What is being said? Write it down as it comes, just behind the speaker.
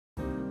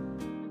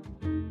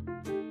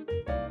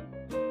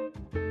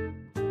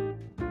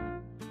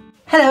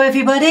Hello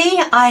everybody,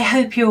 I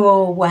hope you're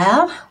all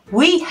well.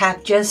 We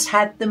have just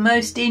had the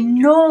most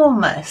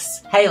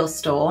enormous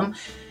hailstorm.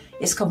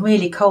 It's gone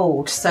really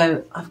cold,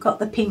 so I've got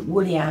the pink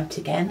woolly out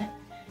again.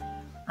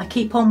 I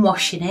keep on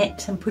washing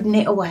it and putting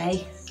it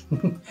away,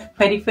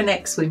 ready for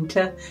next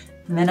winter,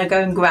 and then I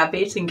go and grab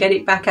it and get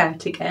it back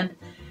out again.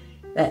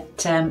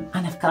 But and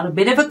I've got a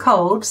bit of a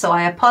cold, so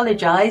I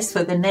apologise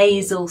for the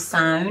nasal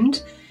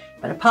sound,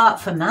 but apart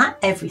from that,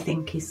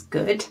 everything is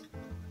good.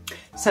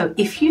 So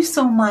if you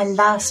saw my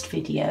last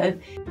video,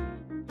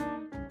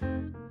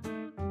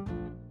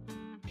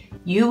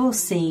 you will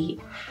see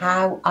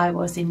how I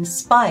was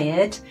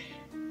inspired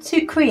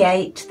to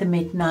create the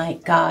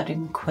Midnight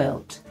Garden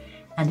Quilt.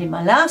 And in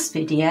my last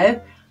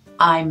video,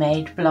 I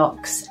made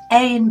blocks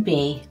A and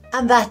B.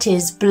 And that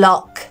is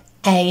block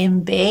A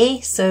and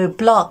B. So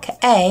block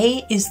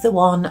A is the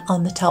one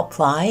on the top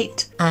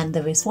right, and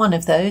there is one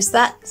of those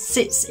that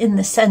sits in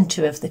the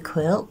centre of the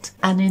quilt,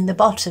 and in the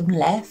bottom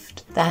left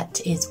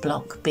that is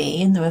block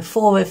B, and there are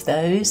 4 of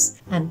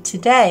those. And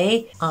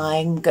today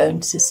I'm going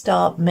to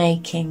start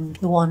making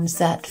the ones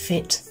that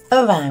fit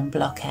around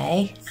block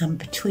A and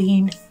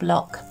between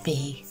block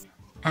B.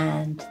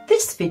 And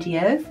this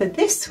video for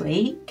this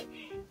week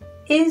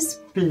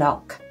is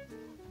block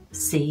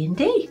C and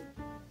D.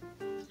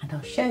 And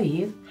I'll show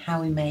you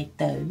how we made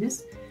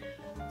those.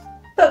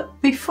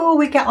 But before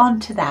we get on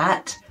to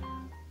that,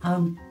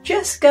 I'm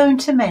just going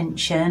to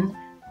mention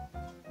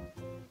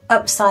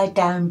upside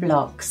down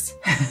blocks.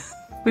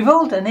 We've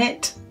all done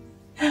it.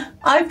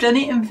 I've done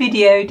it and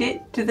videoed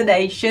it to the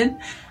nation,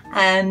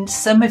 and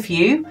some of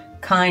you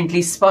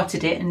kindly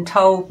spotted it and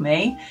told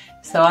me,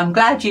 so I'm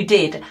glad you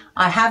did.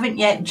 I haven't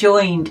yet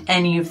joined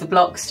any of the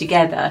blocks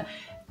together,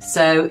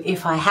 so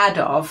if I had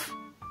of,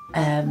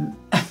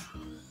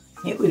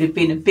 it would have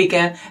been a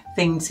bigger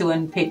thing to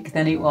unpick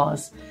than it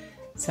was.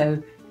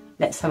 So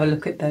let's have a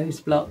look at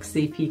those blocks,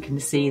 see if you can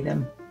see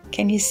them.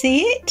 Can you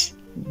see it?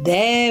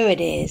 There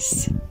it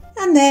is.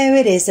 And there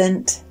it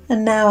isn't.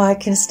 And now I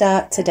can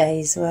start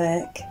today's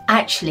work.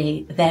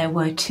 Actually, there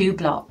were 2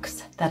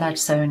 blocks that I'd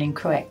sewn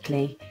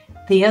incorrectly.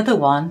 The other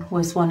one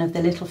was one of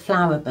the little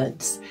flower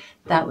buds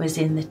that was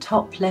in the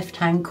top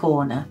left-hand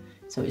corner.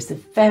 So it's the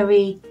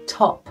very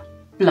top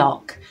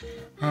block,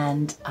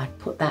 and I'd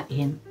put that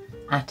in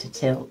at a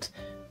tilt.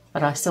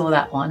 But I saw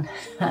that one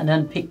and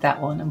unpicked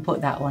that one and put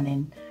that one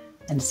in.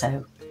 And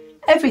so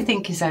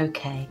everything is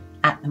okay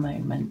at the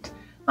moment.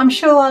 I'm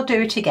sure I'll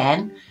do it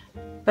again,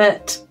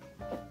 but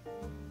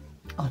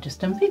I'll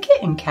just unpick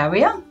it and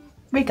carry on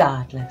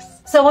regardless.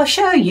 So I'll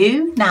show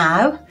you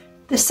now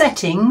the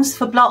settings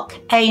for block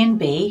A and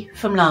B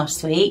from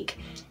last week,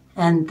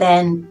 and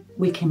then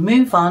we can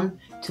move on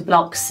to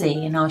block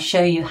C and I'll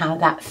show you how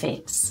that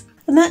fits.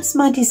 And that's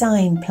my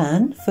design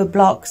plan for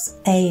blocks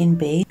A and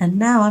B, and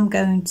now I'm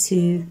going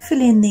to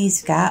fill in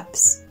these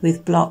gaps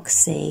with block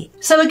C.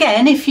 So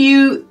again, if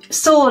you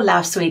saw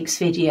last week's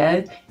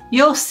video,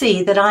 you'll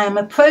see that I am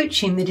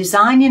approaching the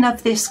designing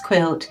of this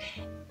quilt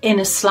in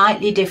a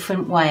slightly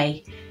different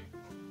way.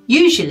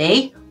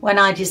 Usually when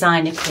I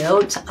design a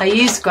quilt, I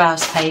use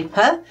grass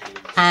paper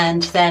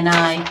and then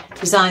I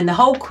design the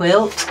whole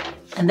quilt,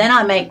 and then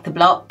I make the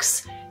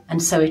blocks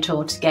and sew it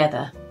all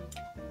together.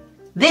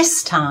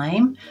 This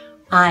time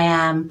I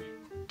am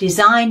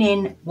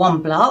designing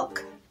one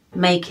block,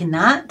 making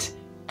that,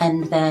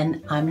 and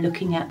then I'm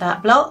looking at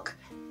that block,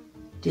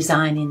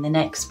 designing the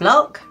next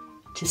block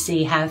to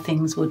see how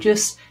things will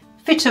just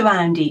fit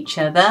around each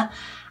other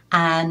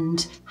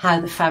and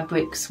how the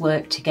fabrics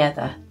work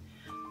together.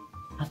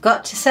 I've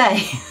got to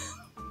say,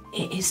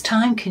 it is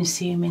time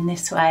consuming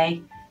this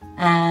way,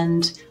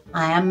 and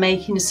I am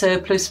making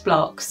surplus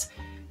blocks,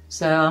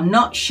 so I'm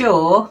not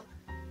sure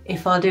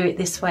if I'll do it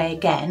this way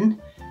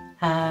again.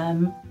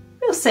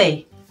 We'll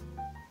see.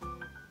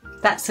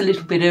 That's a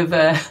little bit of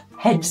a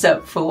heads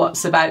up for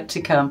what's about to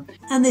come.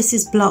 And this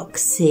is block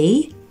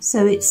C.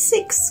 So it's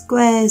 6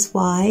 squares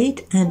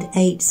wide and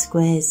 8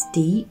 squares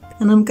deep,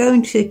 and I'm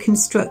going to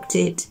construct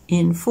it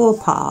in 4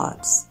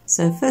 parts.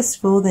 So first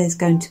of all, there's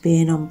going to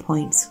be an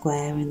on-point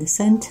square in the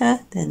centre,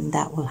 then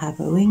that will have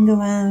a ring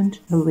around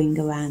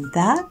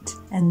that,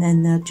 and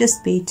then there'll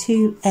just be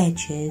 2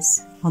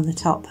 edges on the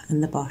top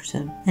and the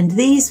bottom. And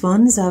these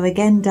ones are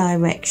again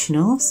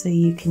directional, so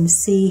you can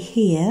see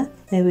here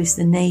there is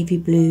the navy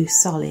blue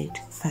solid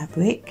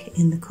fabric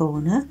in the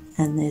corner,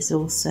 and there's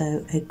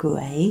also a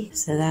grey,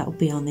 so that will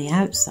be on the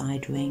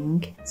outside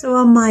ring. So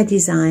on my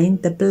design,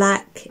 the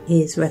black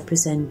is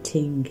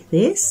representing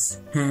this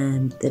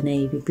and the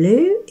navy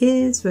blue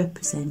is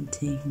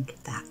representing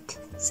that.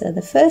 So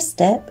the first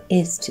step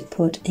is to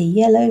put a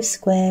yellow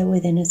square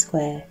within a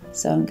square.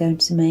 So I'm going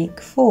to make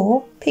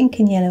 4 pink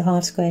and yellow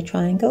half square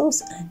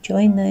triangles and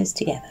join those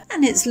together.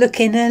 And it's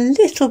looking a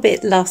little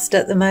bit lost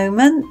at the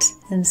moment,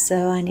 and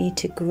so I need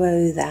to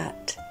grow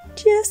that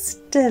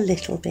just a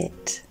little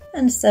bit.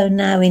 And so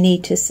now we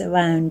need to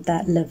surround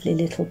that lovely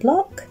little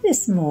block with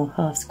some more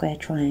half square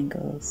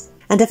triangles.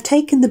 And I've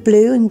taken the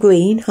blue and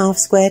green half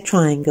square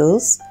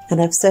triangles and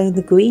I've sewn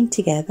the green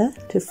together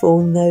to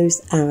form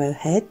those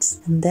arrowheads,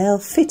 and they'll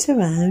fit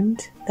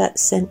around that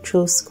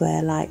central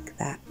square like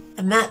that.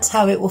 And that's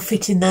how it will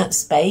fit in that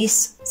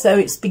space. So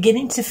it's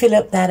beginning to fill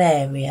up that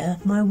area.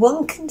 My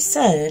one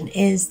concern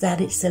is that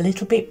it's a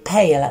little bit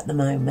pale at the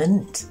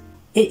moment.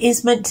 It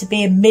is meant to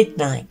be a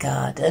midnight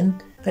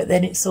garden, but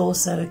then it's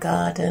also a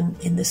garden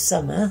in the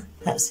summer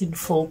that's in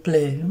full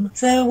bloom.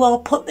 So I'll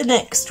put the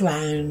next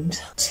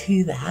round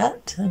to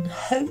that and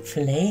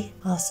hopefully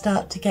I'll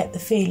start to get the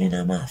feeling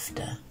I'm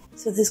after.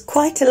 So there's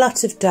quite a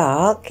lot of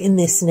dark in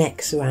this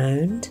next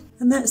round,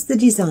 and that's the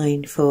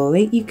design for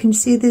it. You can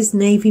see there's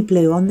navy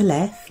blue on the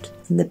left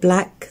and the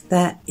black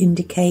that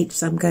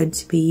indicates I'm going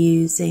to be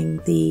using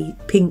the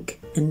pink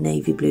and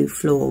navy blue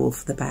floral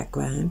for the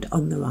background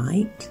on the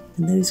right,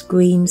 and those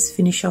greens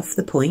finish off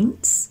the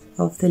points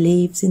of the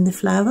leaves in the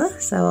flower.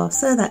 So I'll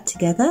sew that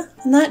together,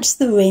 and that's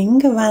the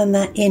ring around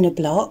that inner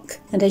block.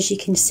 And as you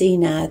can see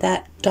now,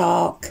 that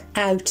dark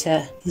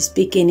outer is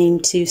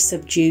beginning to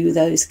subdue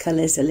those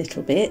colours a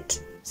little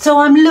bit. So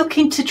I'm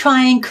looking to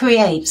try and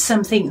create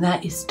something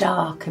that is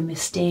dark and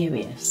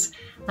mysterious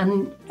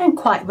and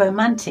quite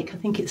romantic. I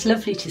think it's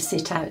lovely to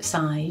sit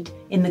outside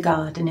in the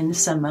garden in the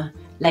summer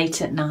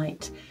late at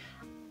night,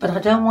 but I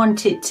don't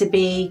want it to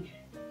be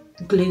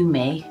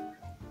gloomy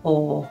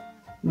or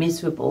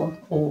miserable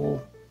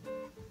or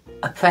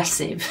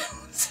oppressive.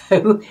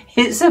 So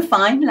it's a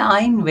fine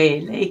line,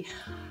 really.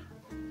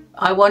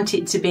 I want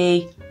it to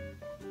be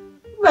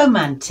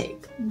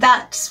romantic.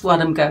 That's what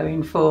I'm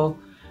going for.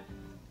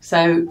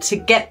 So to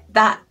get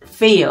that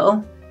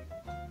feel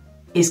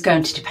is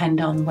going to depend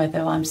on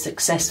whether I'm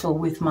successful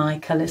with my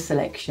colour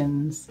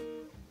selections.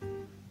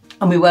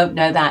 And we won't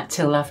know that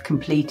till I've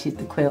completed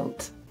the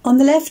quilt. On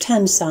the left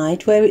hand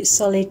side, where it's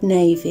solid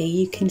navy,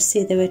 you can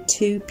see there are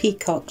two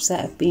peacocks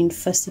that have been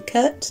fussy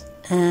cut,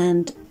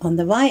 and on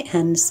the right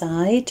hand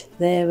side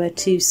there are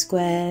two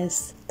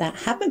squares that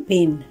haven't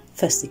been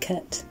fussy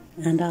cut,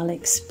 and I'll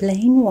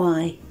explain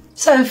why.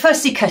 So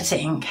fussy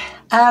cutting,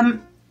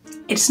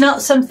 it's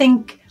not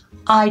something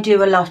I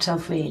do a lot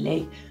of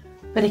really,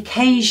 but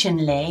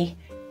occasionally,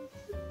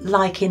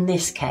 like in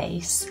this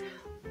case,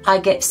 I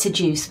get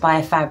seduced by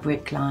a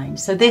fabric line.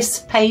 So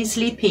this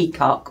Paisley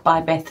Peacock by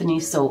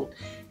Bethany Salt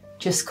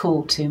just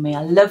called to me.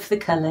 I love the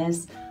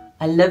colours,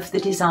 I love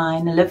the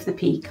design, I love the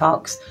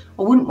peacocks.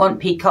 I wouldn't want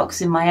peacocks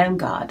in my own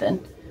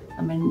garden.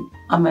 I mean,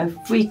 I'm a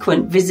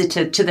frequent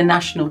visitor to the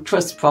National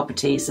Trust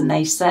properties, and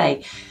they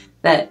say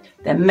that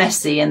they're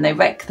messy and they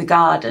wreck the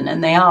garden,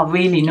 and they are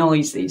really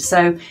noisy.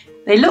 So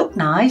they look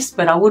nice,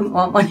 but I wouldn't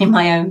want one in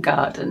my own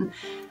garden.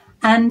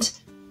 And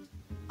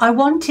I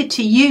wanted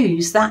to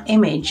use that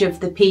image of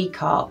the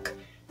peacock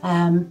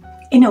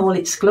in all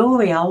its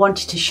glory. I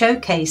wanted to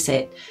showcase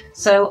it.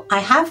 So I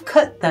have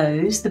cut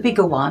those, the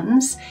bigger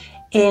ones,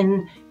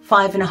 in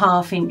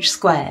 5.5 inch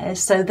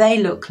squares, so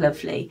they look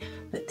lovely.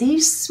 But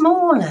these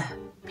smaller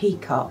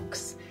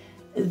peacocks,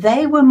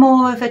 they were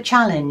more of a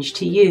challenge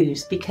to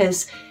use,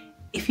 because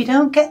if you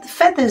don't get the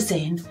feathers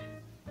in,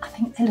 I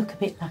think they look a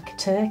bit like a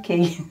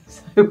turkey.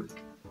 So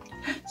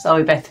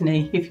sorry,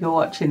 Bethany, if you're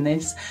watching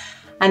this.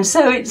 And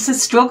so it's a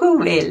struggle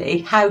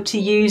really how to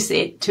use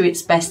it to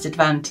its best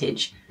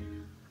advantage.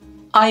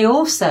 I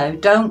also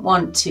don't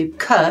want to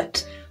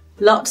cut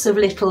lots of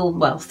little,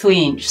 well,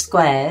 3-inch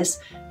squares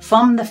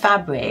from the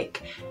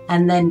fabric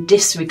and then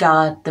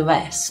disregard the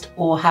rest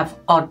or have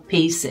odd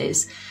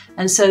pieces.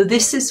 And so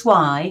this is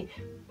why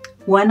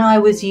when I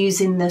was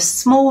using the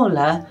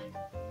smaller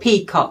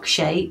peacock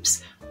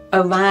shapes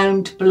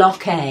around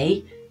block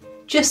A,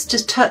 just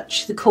to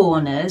touch the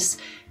corners,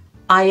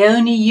 I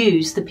only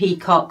use the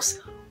peacocks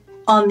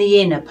on the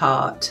inner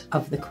part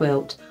of the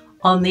quilt.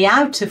 On the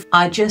outer,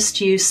 I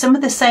just use some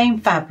of the same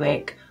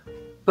fabric,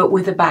 but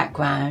with a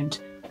background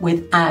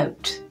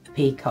without the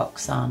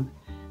peacocks on.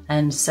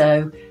 And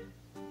so,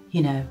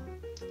 you know,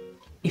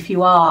 if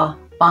you are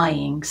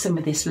buying some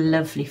of this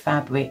lovely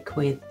fabric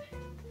with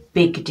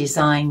big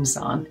designs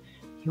on,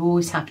 you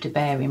always have to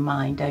bear in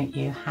mind, don't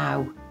you,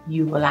 how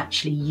you will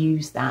actually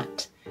use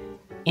that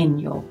in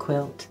your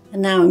quilt.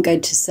 And now I'm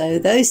going to sew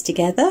those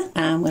together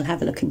and we'll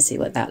have a look and see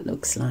what that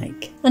looks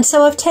like. And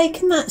so I've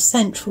taken that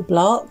central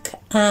block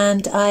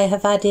and I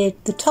have added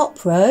the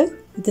top row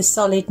with the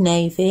solid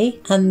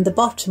navy and the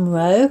bottom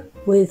row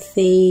with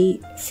the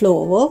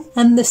floral,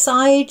 and the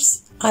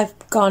sides I've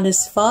gone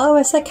as far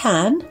as I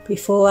can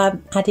before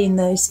I'm adding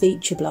those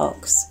feature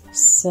blocks.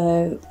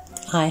 So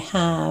I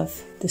have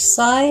the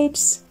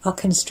sides are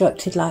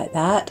constructed like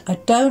that. I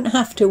don't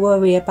have to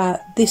worry about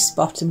this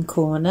bottom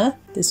corner.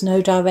 There's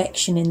no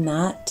direction in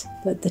that.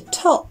 But the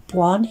top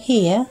one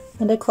here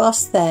and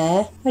across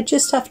there, I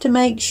just have to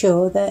make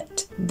sure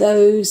that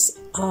those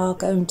are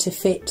going to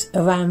fit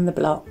around the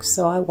block.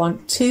 So I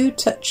want 2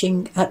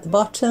 touching at the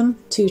bottom,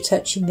 2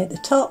 touching at the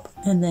top,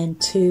 and then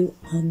 2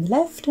 on the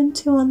left and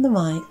 2 on the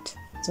right.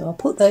 So I'll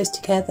put those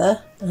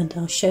together and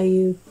I'll show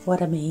you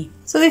what I mean.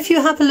 So if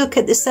you have a look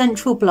at the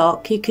central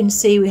block, you can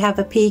see we have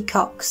a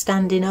peacock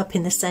standing up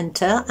in the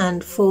centre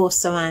and 4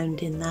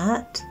 surrounding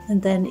that.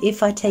 And then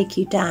if I take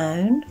you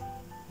down,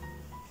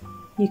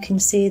 you can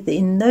see that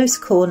in those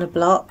corner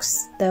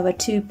blocks there are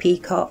 2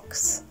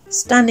 peacocks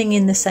standing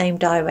in the same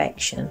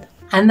direction.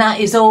 And that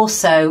is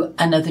also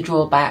another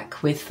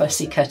drawback with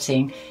fussy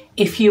cutting.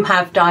 If you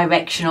have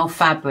directional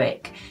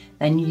fabric,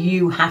 then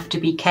you have to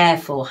be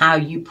careful how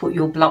you put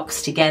your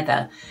blocks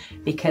together,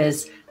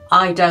 because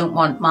I don't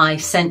want my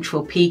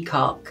central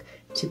peacock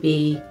to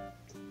be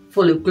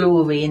full of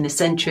glory in the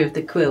centre of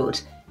the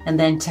quilt and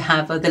then to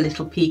have other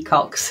little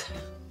peacocks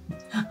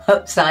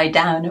upside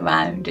down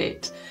around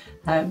it.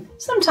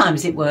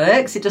 Sometimes it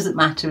works, it doesn't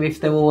matter if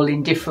they're all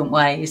in different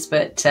ways,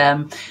 but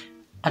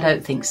I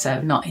don't think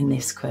so, not in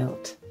this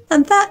quilt.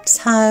 And that's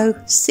how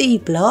C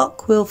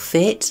block will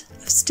fit.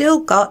 I've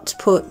still got to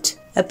put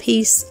a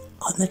piece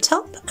on the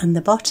top and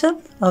the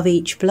bottom of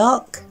each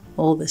block,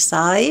 all the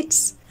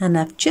sides, and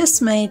I've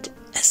just made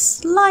a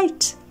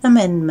slight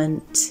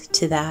amendment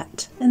to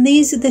that. And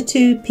these are the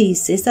 2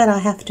 pieces that I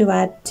have to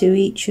add to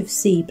each of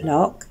C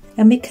block.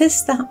 And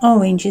because that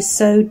orange is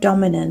so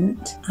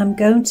dominant, I'm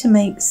going to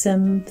make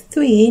some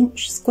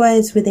 3-inch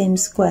squares within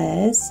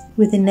squares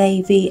with a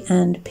navy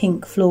and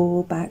pink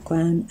floral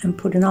background and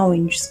put an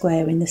orange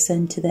square in the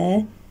centre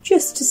there,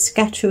 just to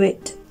scatter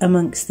it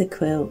amongst the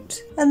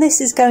quilt. And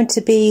this is going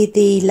to be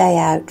the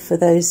layout for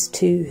those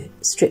 2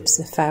 strips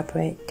of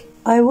fabric.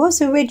 I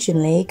was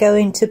originally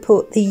going to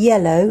put the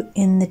yellow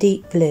in the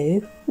deep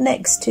blue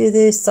next to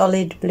the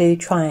solid blue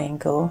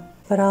triangle,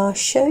 but I'll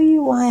show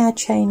you why I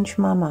changed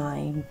my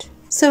mind.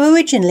 So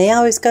originally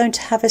I was going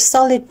to have a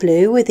solid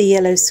blue with a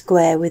yellow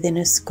square within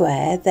a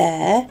square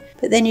there,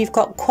 but then you've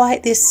got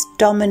quite this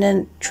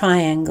dominant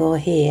triangle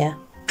here.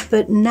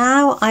 But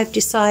now I've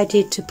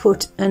decided to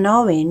put an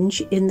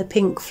orange in the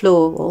pink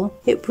floral.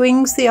 It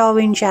brings the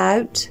orange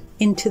out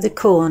into the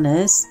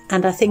corners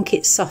and I think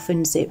it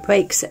softens it,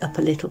 breaks it up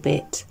a little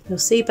bit. You'll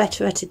see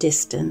better at a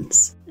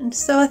distance. And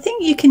so I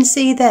think you can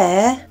see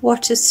there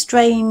what a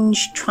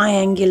strange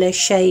triangular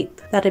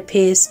shape that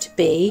appears to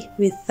be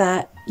with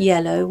that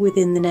yellow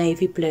within the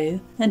navy blue.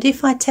 And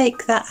if I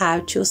take that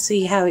out, you'll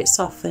see how it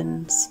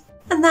softens.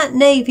 And that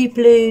navy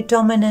blue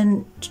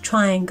dominant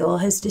triangle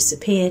has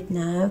disappeared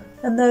now.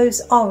 And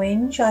those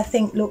orange I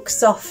think look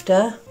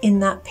softer in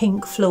that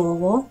pink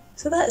floral.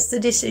 So that's the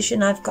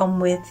decision I've gone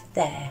with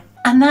there.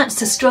 And that's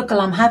the struggle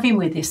I'm having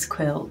with this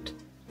quilt.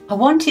 I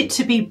want it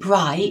to be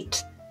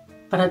bright,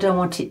 but I don't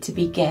want it to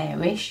be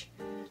garish.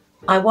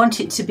 I want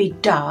it to be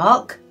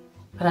dark,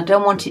 but I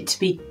don't want it to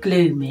be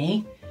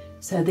gloomy.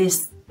 So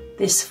this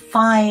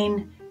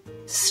fine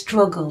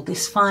struggle,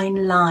 this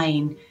fine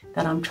line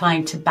that I'm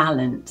trying to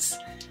balance,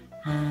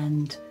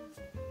 and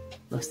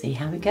we'll see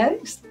how it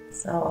goes.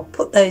 So I'll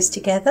put those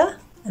together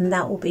and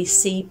that will be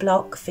C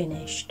block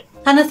finished.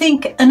 And I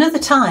think another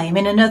time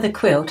in another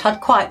quilt I'd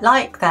quite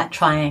like that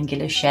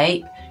triangular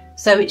shape,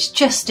 so it's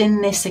just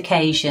in this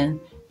occasion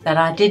that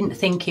I didn't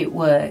think it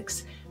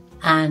works.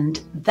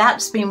 And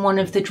that's been one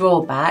of the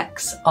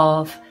drawbacks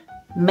of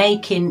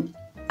making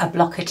a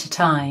block at a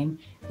time,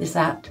 is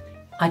that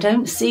I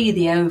don't see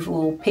the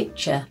overall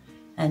picture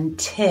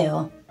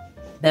until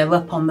they're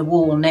up on the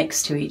wall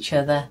next to each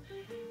other,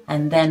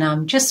 and then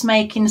I'm just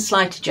making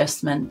slight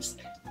adjustments.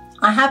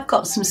 I have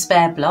got some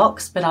spare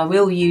blocks, but I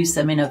will use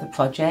them in other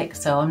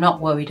projects, so I'm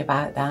not worried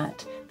about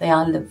that. They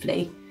are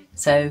lovely,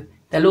 so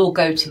they'll all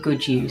go to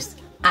good use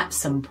at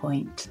some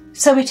point.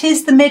 So it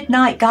is the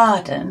Midnight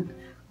Garden,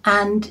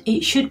 and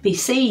it should be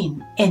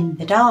seen in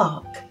the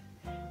dark.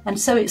 And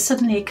so it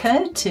suddenly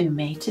occurred to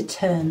me to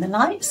turn the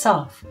lights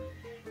off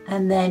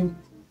and then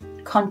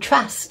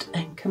contrast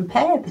and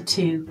compare the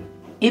 2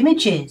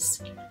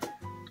 images.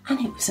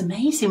 And it was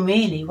amazing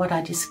really what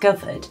I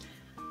discovered,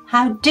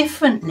 how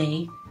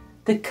differently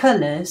the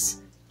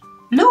colours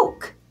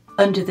look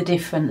under the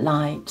different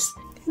lights.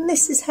 And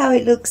this is how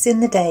it looks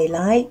in the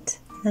daylight,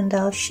 and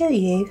I'll show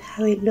you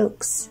how it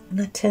looks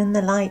when I turn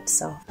the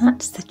lights off.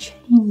 That's the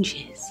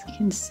changes. You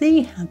can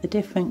see how the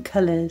different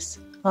colours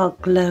are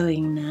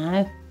glowing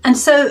now. And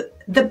so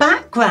the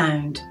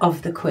background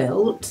of the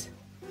quilt,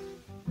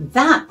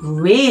 that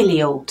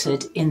really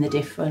altered in the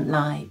different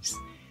lights.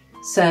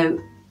 So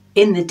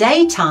in the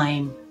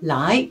daytime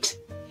light,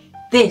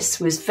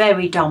 this was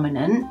very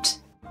dominant,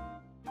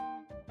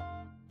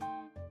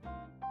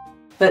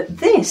 but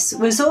this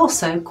was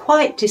also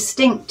quite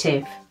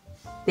distinctive,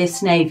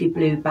 this navy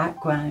blue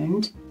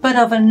background. But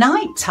of a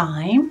night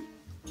time,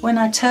 when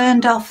I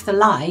turned off the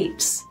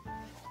lights,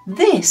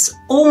 this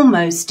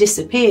almost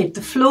disappeared,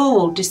 the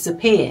floral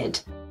disappeared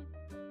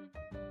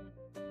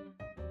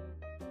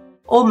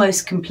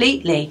almost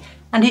completely,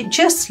 and it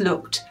just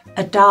looked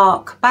a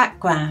dark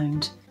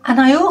background. And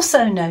I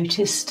also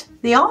noticed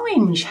the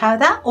orange, how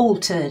that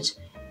altered.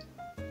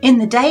 In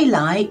the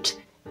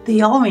daylight,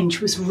 the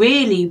orange was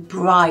really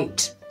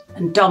bright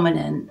and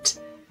dominant,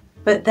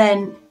 but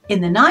then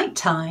in the night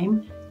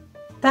time,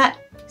 that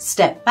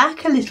stepped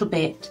back a little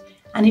bit,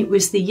 and it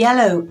was the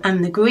yellow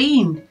and the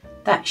green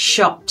that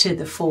shot to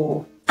the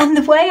fore. And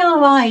the way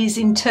our eyes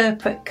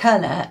interpret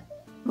colour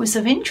was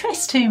of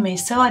interest to me,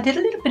 so I did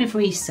a little bit of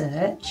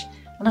research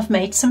and I've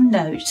made some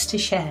notes to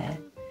share.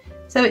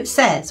 So it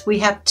says we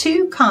have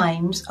two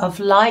kinds of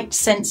light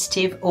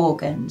sensitive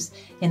organs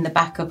in the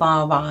back of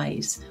our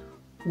eyes.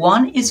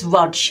 One is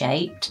rod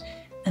shaped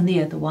and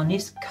the other one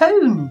is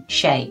cone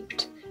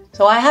shaped.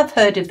 So I have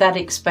heard of that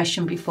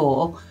expression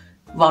before,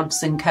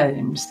 rods and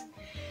cones.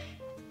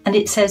 And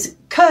it says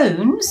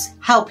cones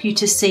help you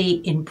to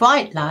see in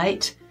bright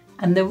light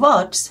and the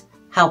rods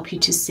help you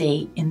to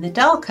see in the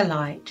darker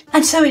light.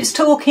 And so it's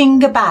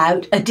talking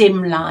about a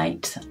dim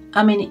light.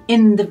 I mean,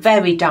 in the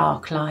very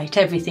dark light,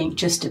 everything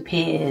just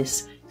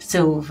appears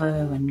silver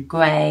and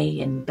grey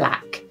and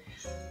black.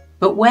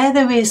 But where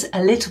there is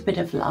a little bit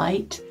of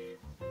light,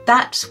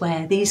 that's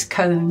where these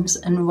cones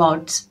and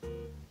rods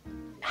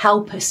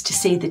help us to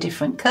see the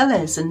different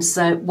colours, and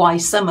so why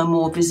some are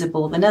more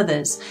visible than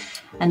others.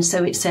 And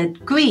so it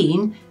said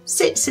green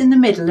sits in the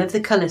middle of the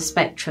colour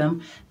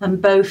spectrum,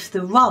 and both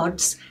the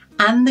rods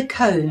and the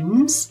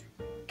cones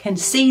can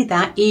see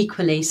that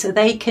equally, so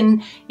they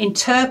can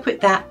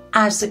interpret that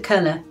as a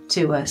colour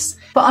to us.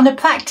 But on a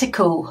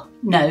practical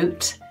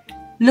note,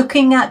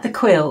 looking at the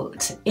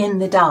quilt in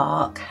the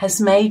dark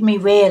has made me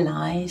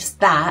realise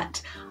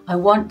that I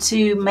want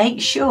to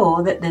make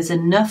sure that there's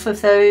enough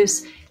of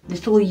those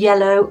little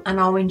yellow and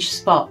orange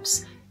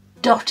spots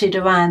dotted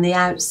around the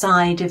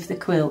outside of the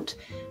quilt,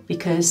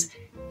 because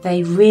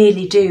they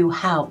really do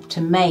help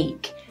to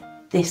make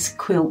this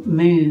quilt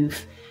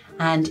move.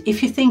 And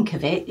if you think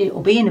of it, it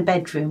will be in a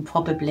bedroom,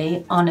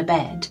 probably on a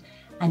bed,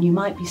 and you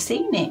might be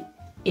seeing it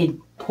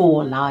in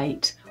poor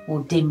light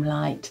or dim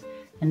light.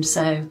 And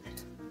so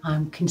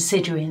I'm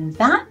considering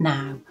that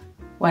now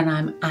when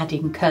I'm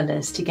adding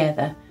colours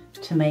together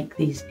to make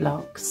these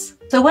blocks.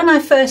 So when I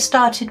first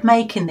started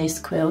making this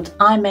quilt,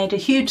 I made a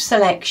huge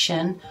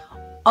selection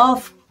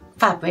of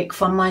fabric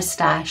from my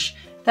stash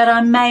that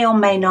I may or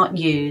may not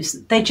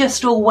use. They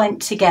just all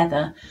went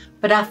together.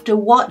 But after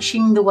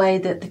watching the way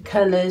that the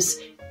colours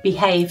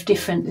behave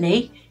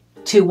differently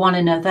to one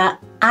another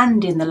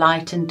and in the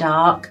light and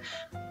dark,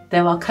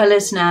 there are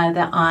colours now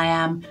that I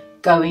am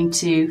going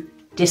to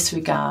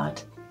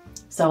disregard.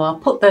 So I'll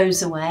put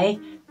those away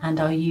and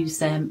I'll use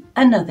them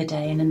another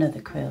day in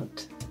another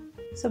quilt.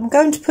 So I'm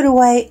going to put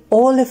away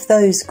all of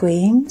those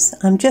greens.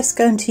 I'm just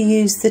going to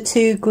use the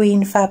two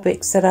green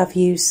fabrics that I've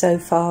used so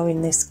far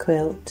in this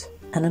quilt.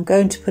 And I'm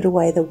going to put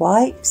away the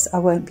whites. I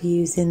won't be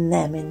using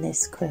them in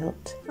this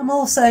quilt. I'm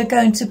also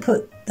going to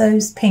put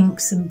those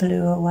pinks and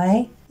blue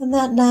away. And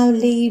that now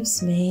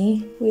leaves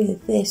me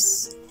with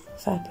this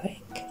fabric.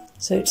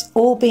 So it's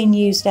all been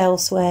used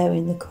elsewhere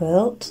in the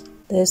quilt.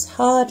 There's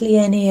hardly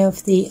any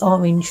of the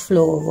orange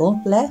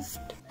floral left.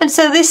 And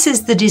so this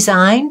is the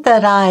design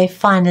that I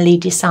finally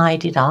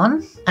decided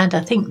on, and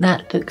I think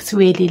that looks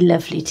really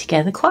lovely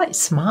together, quite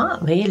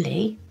smart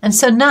really. And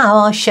so now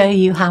I'll show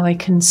you how I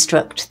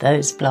construct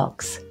those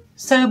blocks.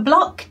 So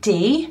block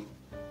D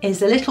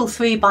is a little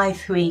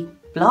 3x3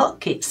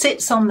 block. It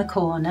sits on the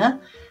corner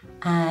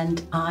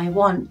and I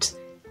want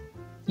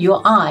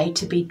your eye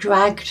to be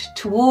dragged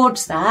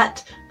towards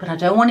that, but I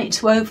don't want it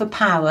to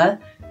overpower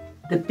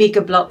the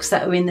bigger blocks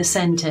that are in the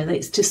centre.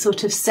 It's to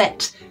sort of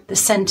set the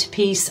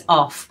centrepiece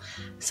off.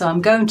 So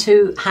I'm going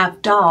to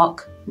have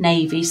dark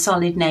navy,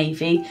 solid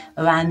navy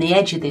around the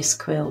edge of this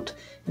quilt,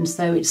 and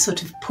so it's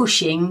sort of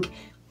pushing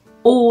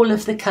all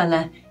of the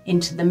colour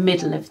into the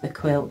middle of the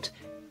quilt.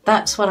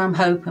 That's what I'm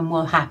hoping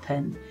will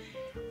happen.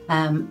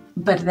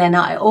 But then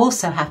I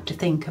also have to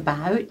think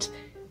about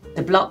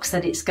the blocks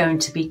that it's going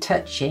to be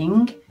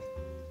touching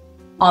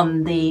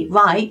on the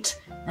right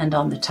and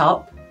on the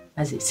top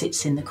as it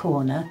sits in the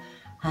corner.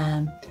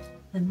 And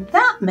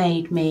that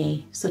made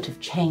me sort of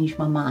change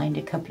my mind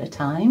a couple of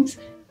times.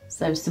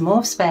 So some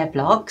more spare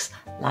blocks.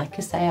 Like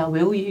I say, I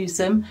will use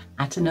them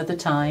at another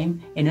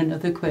time in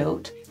another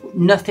quilt.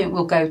 Nothing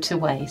will go to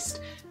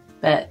waste.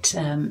 But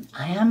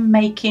I am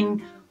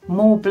making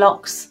more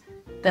blocks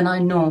than I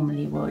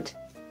normally would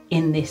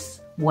in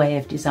this way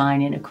of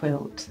designing a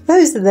quilt.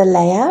 Those are the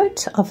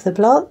layout of the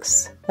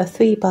blocks, a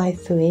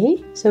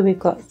 3x3. So we've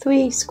got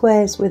 3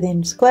 squares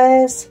within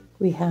squares.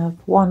 We have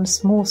 1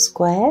 small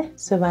square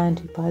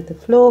surrounded by the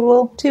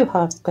floral, 2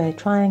 half square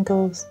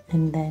triangles,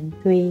 and then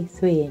 3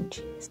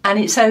 3-inches. And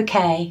it's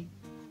okay.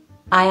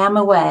 I am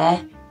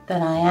aware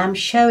that I am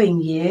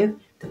showing you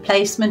the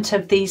placement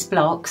of these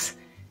blocks,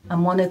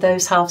 and one of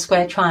those half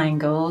square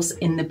triangles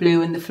in the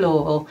blue and the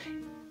floral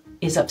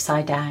is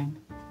upside down.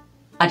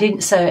 I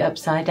didn't sew it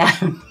upside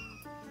down.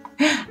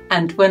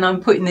 And when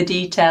I'm putting the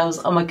details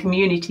on my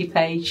community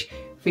page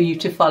for you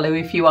to follow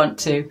if you want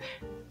to,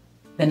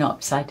 they're not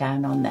upside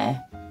down on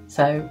there.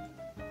 So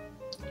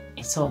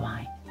it's all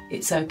right.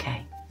 It's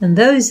okay. And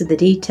those are the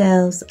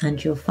details,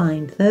 and you'll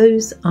find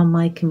those on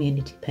my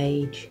community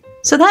page.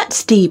 So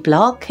that's D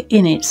block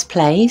in its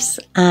place,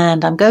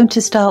 and I'm going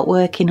to start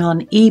working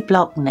on E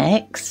block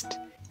next.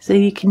 So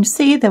you can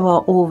see there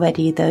are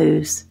already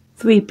those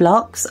 3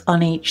 blocks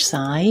on each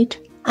side.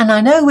 And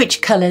I know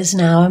which colours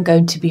now I'm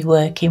going to be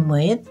working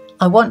with.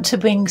 I want to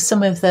bring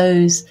some of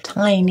those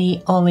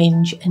tiny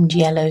orange and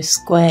yellow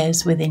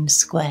squares within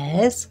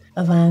squares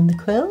around the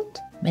quilt.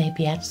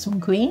 Maybe add some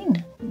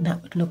green.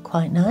 That would look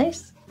quite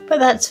nice. But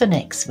that's for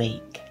next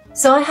week.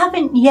 So I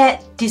haven't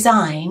yet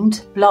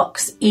designed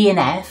blocks E and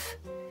F,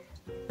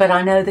 but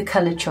I know the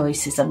colour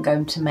choices I'm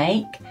going to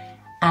make,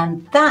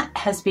 and that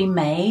has been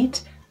made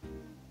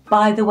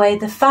by the way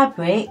the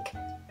fabric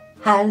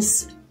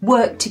has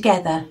worked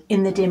together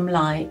in the dim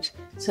light.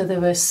 So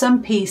there are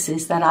some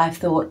pieces that I've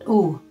thought,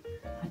 oh,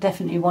 I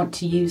definitely want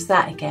to use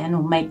that again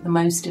or make the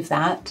most of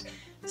that.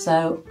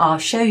 So I'll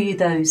show you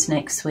those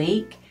next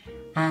week,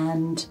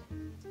 and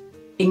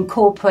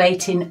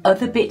incorporating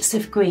other bits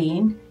of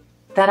green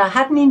that I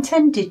hadn't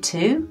intended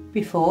to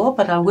before,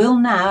 but I will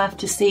now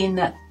after seeing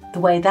that the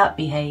way that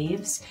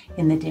behaves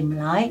in the dim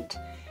light.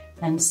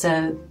 And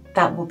so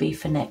that will be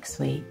for next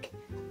week.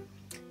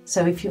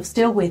 So if you're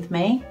still with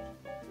me,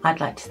 I'd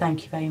like to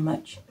thank you very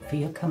much for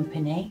your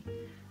company,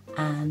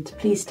 and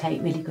please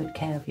take really good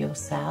care of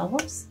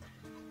yourselves.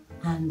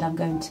 And I'm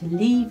going to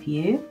leave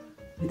you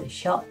with a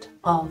shot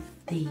of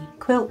the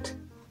quilt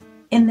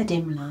in the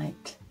dim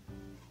light,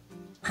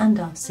 and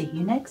I'll see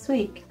you next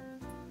week.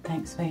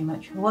 Thanks very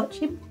much for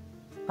watching.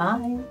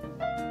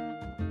 Bye.